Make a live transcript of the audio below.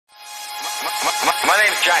My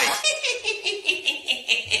name's Johnny.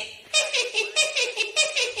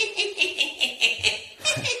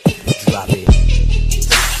 Drop it.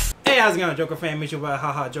 Hey, how's it going, Joker fan? Meet you by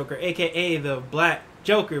Haha Joker, aka the Black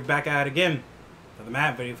Joker, back out again for the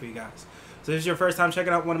Madden video for you guys. So this is your first time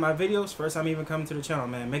checking out one of my videos, first time even coming to the channel,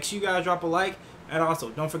 man. Make sure you guys drop a like, and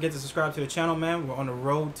also don't forget to subscribe to the channel, man. We're on the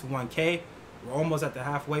road to 1K. We're almost at the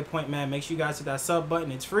halfway point, man. Make sure you guys hit that sub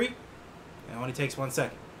button. It's free, and it only takes 1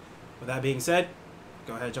 second. With that being said,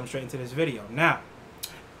 go ahead and jump straight into this video. Now,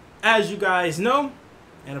 as you guys know,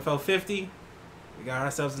 NFL 50, we got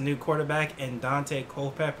ourselves a new quarterback in Daunte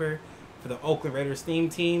Culpepper for the Oakland Raiders theme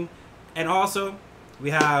team. And also, we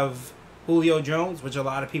have Julio Jones, which a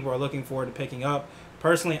lot of people are looking forward to picking up.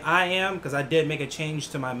 Personally, I am, because I did make a change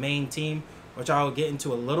to my main team, which I will get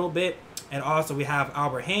into a little bit. And also, we have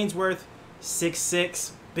Albert Haynesworth,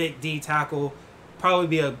 6'6", big D tackle, probably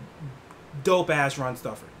be a dope-ass run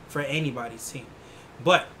stuffer for anybody's team.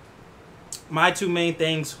 But my two main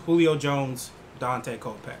things, Julio Jones, Daunte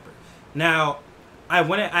Culpepper. Now, I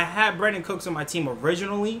had Brandon Cooks on my team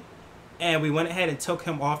originally, and we went ahead and took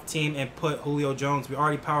him off team and put Julio Jones. We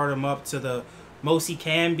already powered him up to the most he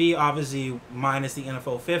can be, obviously minus the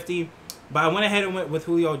NFL 50. But I went ahead and went with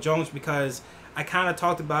Julio Jones because I kind of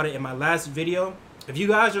talked about it in my last video. If you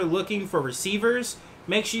guys are looking for receivers,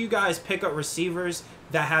 make sure you guys pick up receivers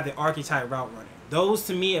that have the archetype route running. Those,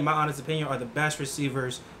 to me, in my honest opinion, are the best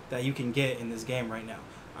receivers that you can get in this game right now.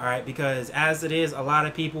 All right, because as it is, a lot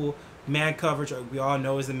of people, man coverage, we all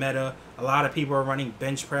know is the meta. A lot of people are running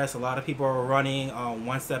bench press. A lot of people are running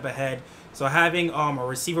one step ahead. So having a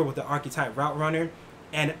receiver with the archetype route runner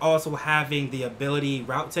and also having the ability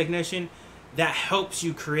route technician, that helps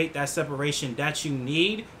you create that separation that you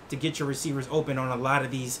need to get your receivers open on a lot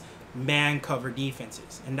of these man cover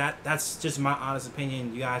defenses. And that's just my honest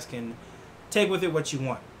opinion. You guys can take with it what you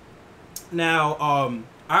want. Now,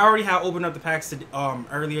 I already had opened up the packs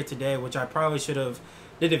earlier today, which I probably should have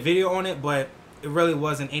did a video on it, but it really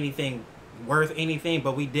wasn't anything worth anything.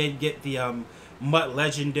 But we did get the MUT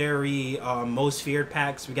Legendary Most Feared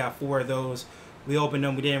packs. We got 4 of those. We opened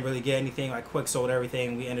them. We didn't really get anything. I quick sold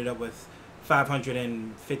everything. We ended up with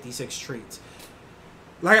 556 treats.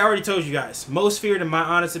 Like I already told you guys, Most Feared, in my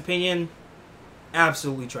honest opinion,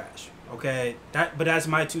 absolutely trash. Okay, but that's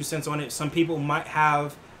my 2 cents on it. Some people might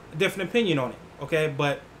have a different opinion on it. Okay,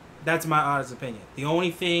 but that's my honest opinion. The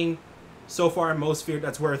only thing so far in Most Feared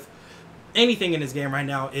that's worth anything in this game right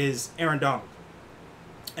now is Aaron Donald,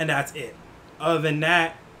 and that's it. Other than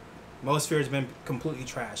that, Most Feared has been completely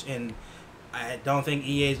trash, and I don't think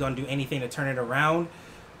EA is going to do anything to turn it around.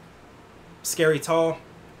 Scary Tall,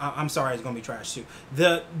 I'm sorry, it's going to be trash too.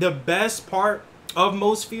 The best part of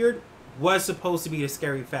Most Feared was supposed to be the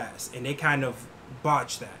Scary Fast, and they kind of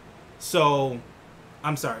botched that. So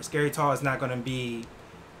I'm sorry, Scary Tall is not going to be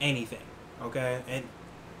anything, okay? And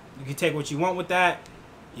you can take what you want with that.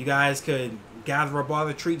 You guys could gather up all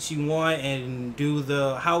the treats you want and do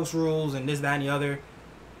the house rules and this, that, and the other.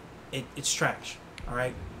 It's trash, all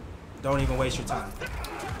right? Don't even waste your time.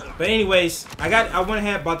 But anyways, I went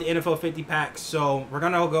ahead and bought the NFL 50 pack, so we're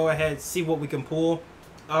going to go ahead and see what we can pull.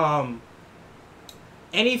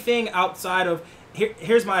 Anything outside of...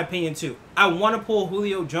 Here's my opinion too. I want to pull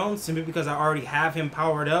Julio Jones simply because I already have him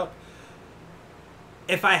powered up.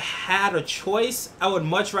 If I had a choice, I would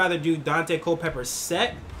much rather do Daunte Culpepper's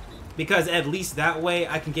set, because at least that way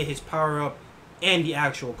I can get his power up and the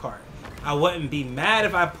actual card. I wouldn't be mad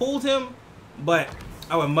if I pulled him, but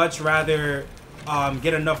I would much rather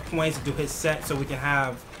get enough points to do his set so we can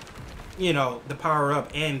have, you know, the power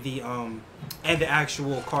up and the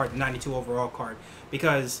actual card, the 92 overall card,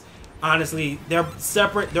 because honestly, they're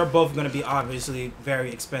separate. They're both going to be obviously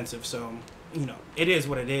very expensive. So, you know, it is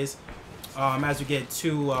what it is. As we get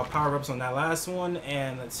 2 power-ups on that last one.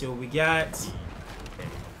 And let's see what we got.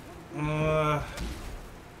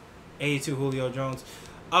 82 Julio Jones.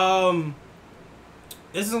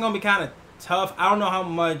 This is going to be kind of tough. I don't know how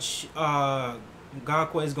much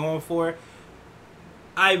Ngakwe is going for.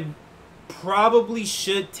 I probably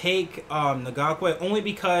should take Ngakwe only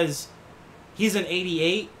because he's an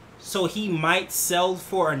 88. So he might sell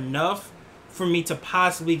for enough for me to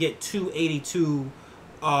possibly get 2 82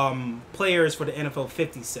 players for the NFL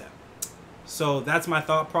 50 set. So that's my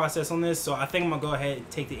thought process on this. So I think I'm going to go ahead and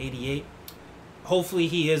take the 88. Hopefully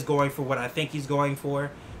he is going for what I think he's going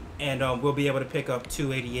for. And we'll be able to pick up 2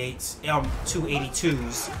 88s, 2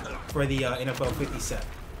 82s for the NFL 50 set.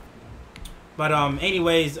 But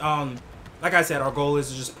anyways, like I said, our goal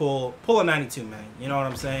is to just pull a 92, man. You know what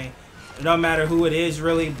I'm saying? It doesn't matter who it is,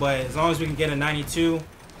 really, but as long as we can get a 92,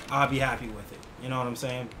 I'll be happy with it. You know what I'm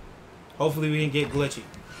saying? Hopefully we can get glitchy.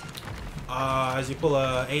 As you pull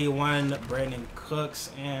a 81, Brandon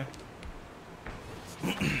Cooks, and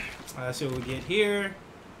let's see what we get here.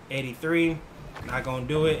 83, not gonna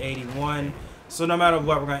do it. 81. So no matter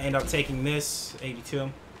what, we're gonna end up taking this. 82,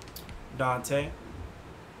 Dante.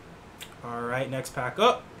 All right, next pack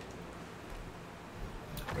up.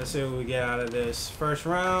 Let's see what we get out of this first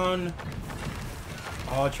round.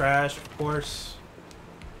 All trash, of course.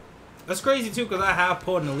 That's crazy too, because I have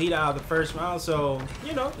pulled an elite out of the first round, so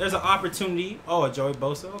you know there's an opportunity. Oh, a Joey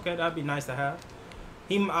Bosa. Okay, that'd be nice to have.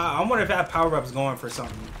 I wonder if that power up's going for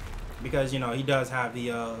something, because you know he does have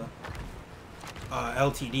the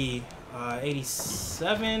LTD.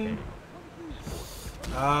 87,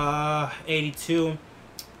 82.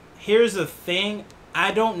 Here's the thing.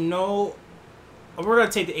 I don't know. We're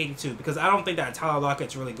gonna take the 82 because I don't think that Tyler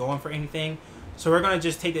Lockett's really going for anything. So we're gonna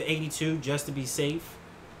just take the 82 just to be safe.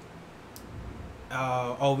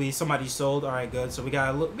 Oh, somebody sold. All right, good. So we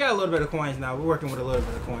got a little bit of coins now. We're working with a little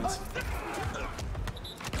bit of coins.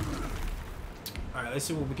 All right, let's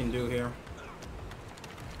see what we can do here.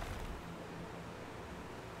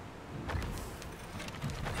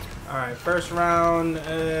 All right, first round,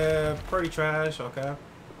 pretty trash. Okay.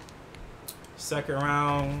 Second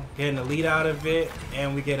round, getting the lead out of it,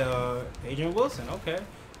 and we get Adrian Wilson. Okay.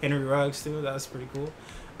 Henry Ruggs too. That's pretty cool.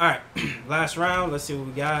 All right, last round. Let's see what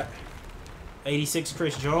we got. 86,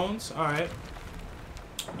 Chris Jones. All right.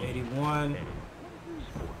 81.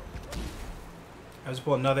 I just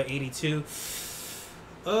pull another 82.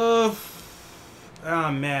 Oh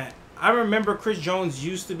man. I remember Chris Jones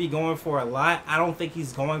used to be going for a lot. I don't think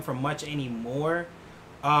he's going for much anymore.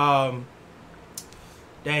 Dang,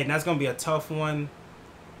 that's going to be a tough one.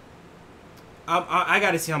 I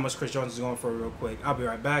got to see how much Chris Jones is going for real quick. I'll be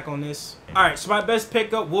right back on this. All right, so my best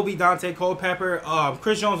pickup will be Dante Culpepper.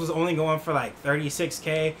 Chris Jones was only going for like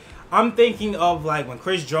 36K. I'm thinking of like when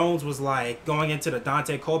Chris Jones was like going into the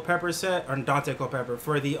Dante Culpepper set, or Dante Culpepper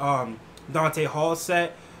for the Dante Hall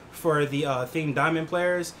set for the themed diamond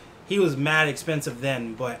players. He was mad expensive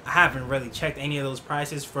then, but I haven't really checked any of those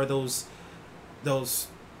prices for those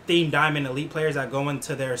themed diamond elite players that go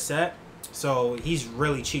into their set. So he's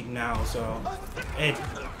really cheap now. So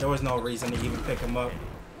there was no reason to even pick him up.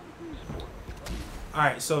 All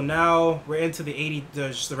right, so now we're into the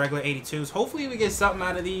just the regular 82s. Hopefully we get something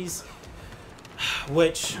out of these.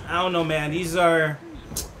 Which I don't know, man. These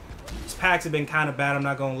packs have been kind of bad. I'm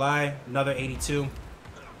not gonna lie. Another 82.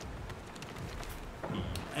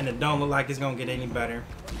 And it don't look like it's going to get any better.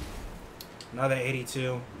 Another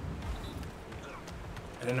 82.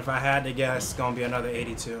 And then if I had to guess, it's going to be another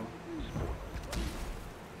 82.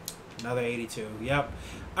 Another 82. Yep.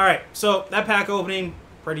 Alright, so that pack opening,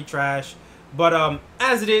 pretty trash. But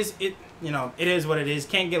as it is, it is what it is.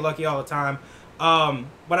 Can't get lucky all the time.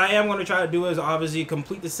 What I am going to try to do is obviously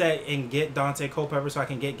complete the set and get Dante Culpepper so I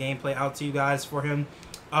can get gameplay out to you guys for him.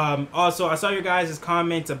 Also, I saw your guys'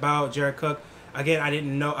 comments about Jared Cook. Again, I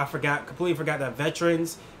didn't know. I completely forgot that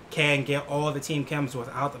veterans can get all the team chems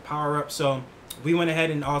without the power up. So we went ahead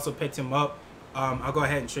and also picked him up. I'll go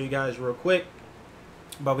ahead and show you guys real quick.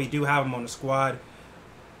 But we do have him on the squad.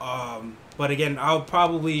 But again, I'll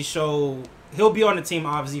probably show. He'll be on the team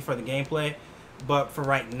obviously for the gameplay. But for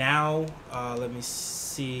right now, let me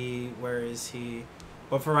see. Where is he?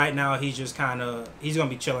 But for right now, he's just he's gonna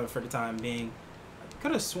be chilling for the time being. I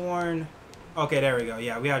could have sworn. Okay, there we go.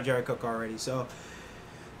 Yeah, we have Jared Cook already. So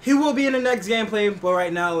he will be in the next gameplay. But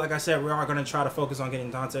right now, like I said, we are going to try to focus on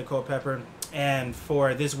getting Dante Culpepper. And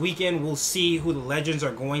for this weekend, we'll see who the legends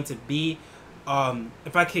are going to be.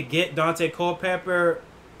 If I could get Dante Culpepper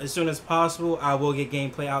as soon as possible, I will get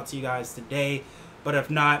gameplay out to you guys today. But if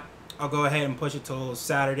not, I'll go ahead and push it till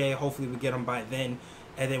Saturday. Hopefully we get them by then.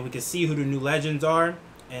 And then we can see who the new legends are.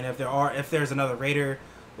 And if there's another Raider,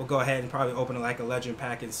 we'll go ahead and probably open like a legend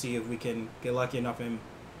pack and see if we can get lucky enough and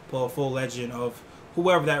pull a full legend of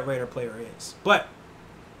whoever that Raider player is. But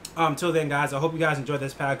till then, guys, I hope you guys enjoyed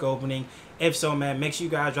this pack opening. If so, man, make sure you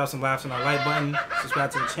guys drop some laughs on that like button. Subscribe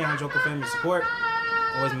to the channel. Joker family support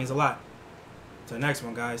always means a lot. Till the next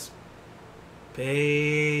one, guys.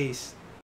 Peace.